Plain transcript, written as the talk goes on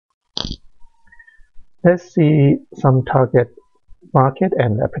Let's see some target market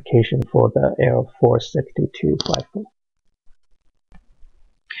and application for the AL462 FIFO.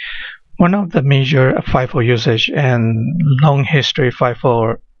 One of the major FIFO usage and long history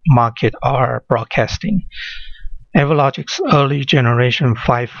FIFO market are broadcasting. Averlogic's early generation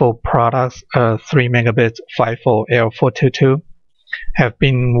FIFO products, 3 megabit FIFO AL422, have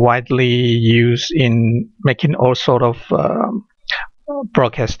been widely used in making all sort of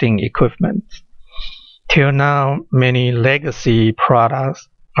broadcasting equipment. Till now, many legacy products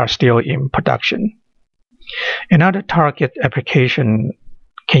are still in production. Another target application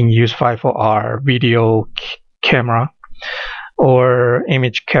can use FIFO are video camera or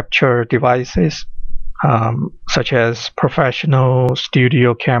image capture devices, such as professional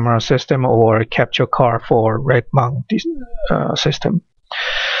studio camera system or capture card for rack mount system.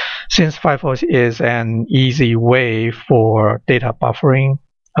 Since FIFO is an easy way for data buffering,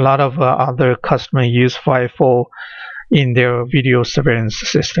 a lot of other customers use FIFO in their video surveillance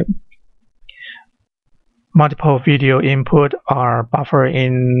system. Multiple video input are buffered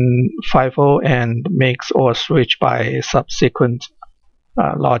in FIFO and mixed or switched by subsequent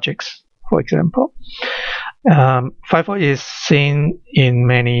logics, for example. FIFO is seen in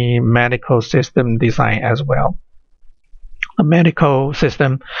many medical system design as well. A medical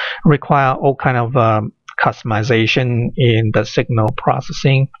system require all kind of customization in the signal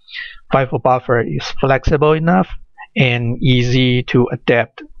processing. FIFO buffer is flexible enough and easy to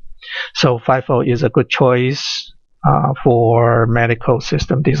adapt. So FIFO is a good choice for medical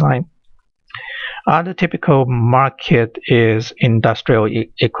system design. Other typical market is industrial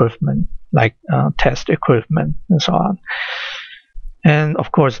equipment, like test equipment and so on. And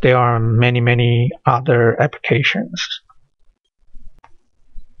of course, there are many other applications.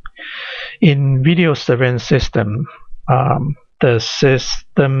 In video surveillance system, the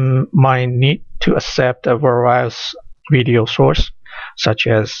system might need to accept a various video source, such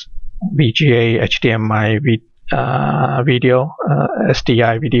as VGA, HDMI video,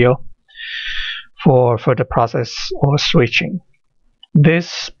 SDI video, for further process or switching.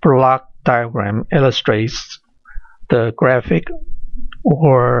 This block diagram illustrates the graphic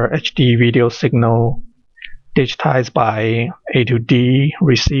or HD video signal digitized by A to D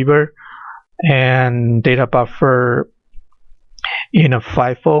receiver and data buffer in a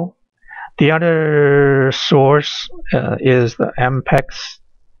FIFO. The other source is the MPEG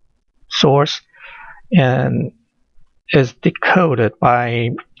source and is decoded by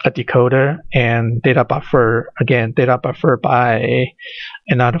a decoder and data buffer by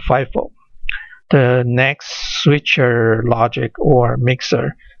another FIFO. The next switcher logic or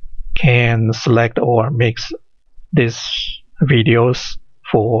mixer can select or mix these videos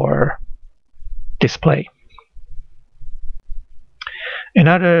for display.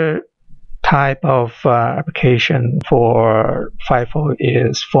 Another type of application for FIFO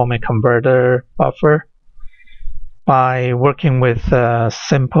is format converter buffer. By working with a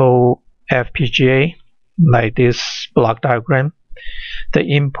simple FPGA like this block diagram, the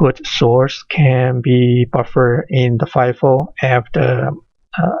input source can be buffered in the FIFO after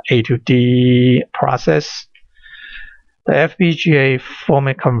A to D process. The FPGA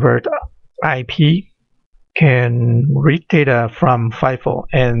format convert IP can read data from FIFO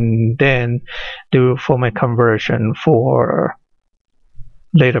and then do format conversion for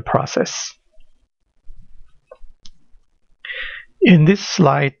later process. In this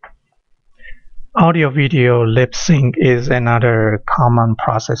slide, audio-video lip sync is another common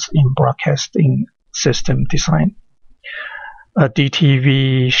process in broadcasting system design. A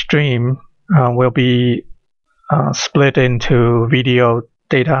DTV stream will be split into video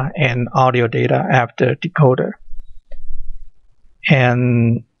data and audio data after decoder.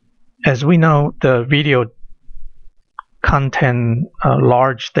 And as we know, the video contain a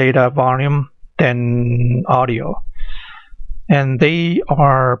large data volume than audio, and they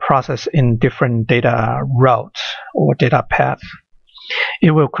are processed in different data routes or data paths.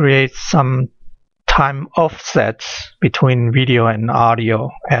 It will create some time offsets between video and audio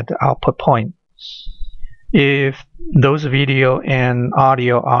at the output point. If those video and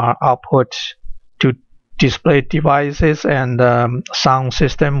audio are output to display devices and sound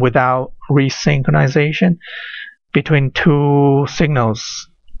system without resynchronization between two signals,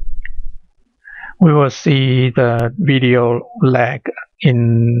 we will see the video lag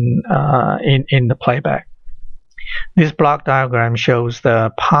in the playback. This block diagram shows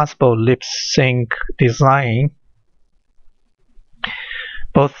the possible lip sync design.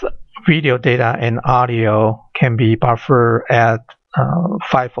 Both video data and audio can be buffered at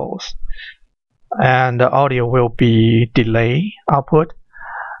FIFOs, and the audio will be delay output.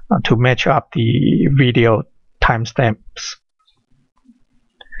 to match up the video timestamps.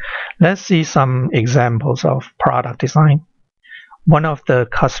 Let's see some examples of product design. One of the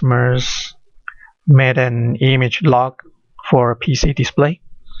customers made an image log for a PC display.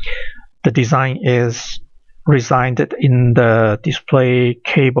 The design is resided in the display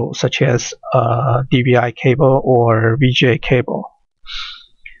cable, such as a DVI cable or VGA cable.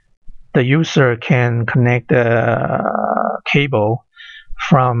 The user can connect the cable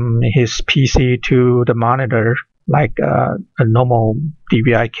from his PC to the monitor like a normal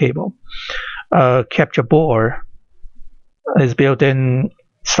DVI cable. A capture board is built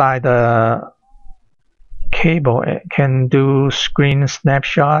inside the cable. It can do screen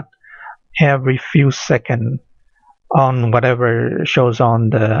snapshot every few seconds on whatever shows on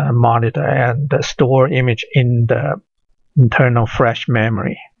the monitor and store image in the internal flash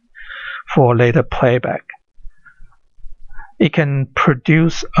memory for later playback. It can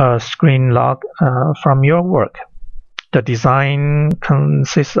produce a screen log from your work. The design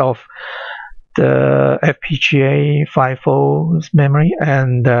consists of the FPGA FIFO memory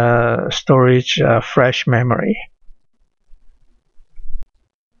and storage flash memory.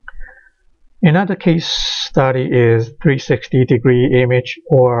 Another case study is 360-degree image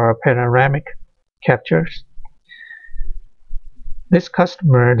or panoramic captures. This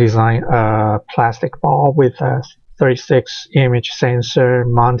customer designed a plastic ball with a 36 image sensor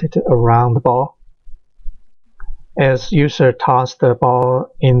mounted around the ball. As user toss the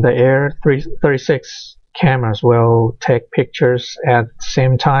ball in the air, 36 cameras will take pictures at the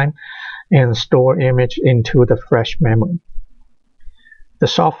same time and store image into the flash memory. The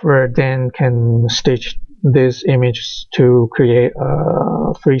software then can stitch these images to create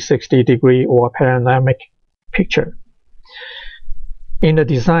a 360-degree or panoramic picture. In the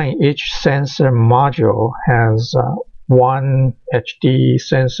design, each sensor module has one HD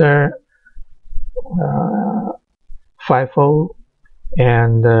sensor, FIFO,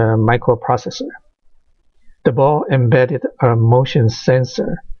 and a microprocessor. The ball embedded a motion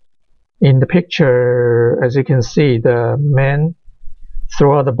sensor. In the picture, as you can see, the man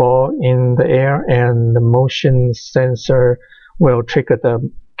throw the ball in the air and the motion sensor will trigger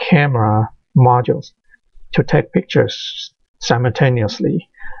the camera modules to take pictures simultaneously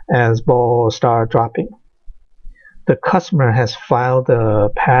as balls start dropping. The customer has filed a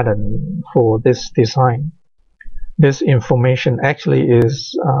patent for this design. This information actually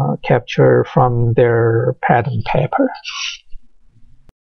is captured from their patent paper.